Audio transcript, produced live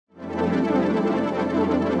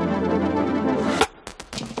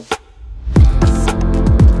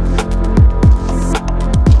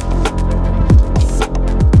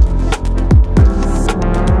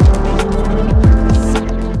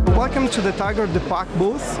Tiger Depack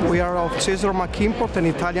booth. We are of Cesaro Import, an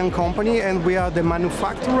Italian company, and we are the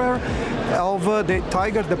manufacturer of the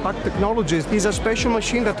Tiger Depack technologies. It's a special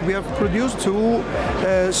machine that we have produced to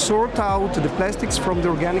sort out the plastics from the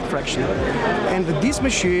organic fraction. And this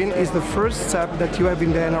machine is the first step that you have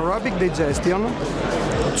in the anaerobic digestion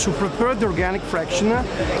to prepare the organic fraction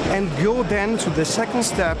and go then to the second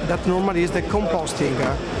step that normally is the composting.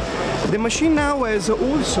 The machine now has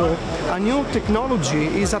also a new technology,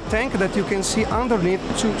 is a tank that you can see underneath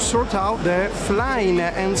to sort out the fine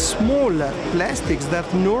and small plastics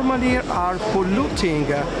that normally are polluting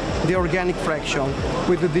the organic fraction.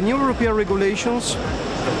 With the new European regulations,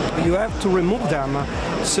 you have to remove them.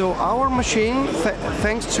 So our machine,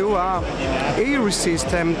 thanks to a air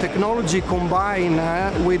system technology combined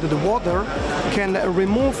with the water, can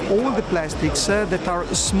remove all the plastics that are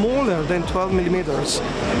smaller than 12 millimeters.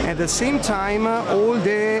 At the same time, all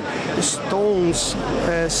the stones,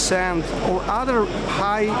 sand, or other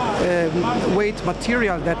high weight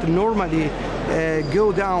material that normally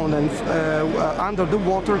go down and under the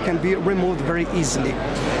water can be removed very easily.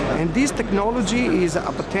 And this technology is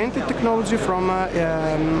a patented technology from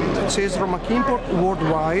Cesaro Import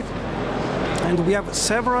worldwide, and we have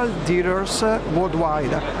several dealers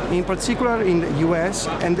worldwide, in particular in the US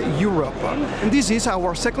and Europe. And this is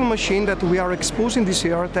our second machine that we are exposing this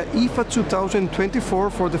year at IFAT 2024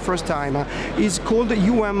 for the first time. It's called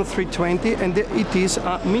UM320, and it is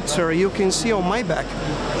a mixer you can see on my back.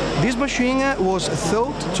 This machine was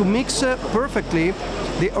thought to mix perfectly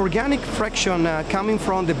the organic fraction coming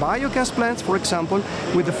from the biogas plants, for example,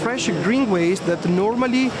 with the fresh green waste that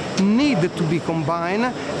normally need to be combined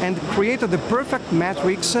and create the perfect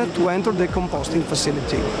matrix to enter the composting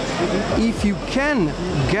facility. If you can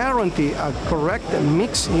guarantee a correct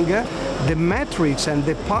mixing, the matrix and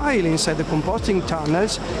the pile inside the composting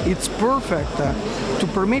tunnels, it's perfect to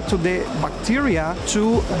permit to the bacteria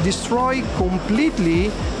to destroy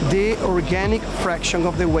completely the organic fraction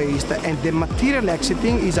of the waste, and the material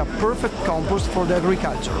exiting is a perfect compost for the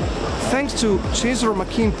agriculture. Thanks to Cesaro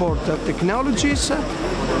Import technologies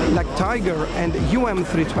like Tiger and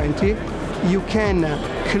UM320, you can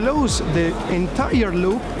close the entire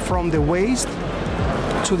loop from the waste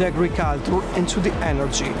to the agriculture and to the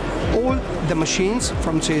energy. All the machines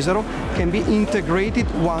from Cesaro can be integrated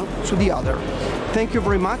one to the other. Thank you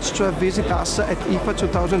very much to have visited us at IFAT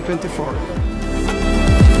 2024.